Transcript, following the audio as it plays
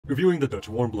Reviewing the Dutch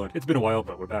Warmblood. It's been a while,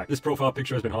 but we're back. This profile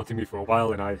picture has been haunting me for a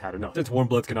while, and I had enough. Since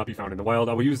Warmbloods cannot be found in the wild,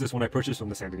 I will use this one I purchased from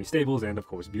the Saint Denis stables, and of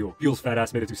course Buell. Buell's fat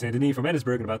ass made it to Saint Denis from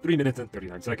Annesburg in about 3 minutes and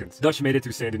 39 seconds. Dutch made it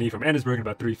to Saint Denis from Annesburg in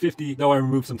about 3:50, though I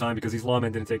removed some time because these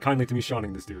lawmen didn't take kindly to me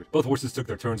shawning this dude. Both horses took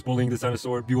their turns bullying this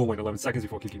dinosaur. Buell went 11 seconds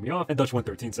before kicking me off, and Dutch went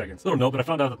 13 seconds. Little note, but I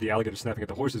found out that the alligator snapping at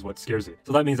the horse is what scares it.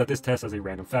 So that means that this test has a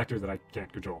random factor that I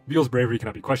can't control. Buell's bravery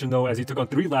cannot be questioned though, as he took on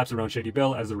 3 laps around Shady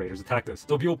Bell as the raiders attacked us.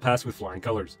 So Buell passed with flying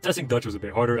colors. Testing Dutch was a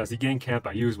bit harder, as the gang camp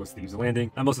I used was Thieves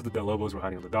Landing, and most of the Del Lobos were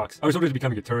hiding on the docks. I resorted to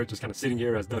becoming a turret, just kind of sitting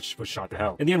here as Dutch was shot to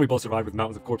hell. In the end, we both survived with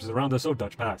mountains of corpses around us, so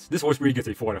Dutch passed. This horse breed gets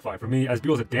a 4 out of 5 from me, as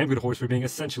Buell's a damn good horse for being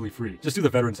essentially free. Just do the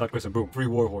veteran side quest and boom, free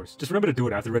war horse. Just remember to do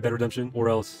it after Red Dead Redemption, or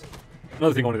else...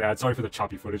 Another thing I wanted to add, sorry for the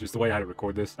choppy footage, it's the way I had to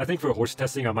record this. I think for horse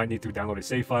testing, I might need to download a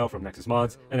save file from Nexus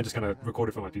Mods, and then just kind of record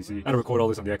it from my PC. I had to record all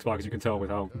this on the Xbox, as you can tell with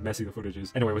how messy the footage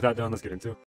is. Anyway, with that done, let's get into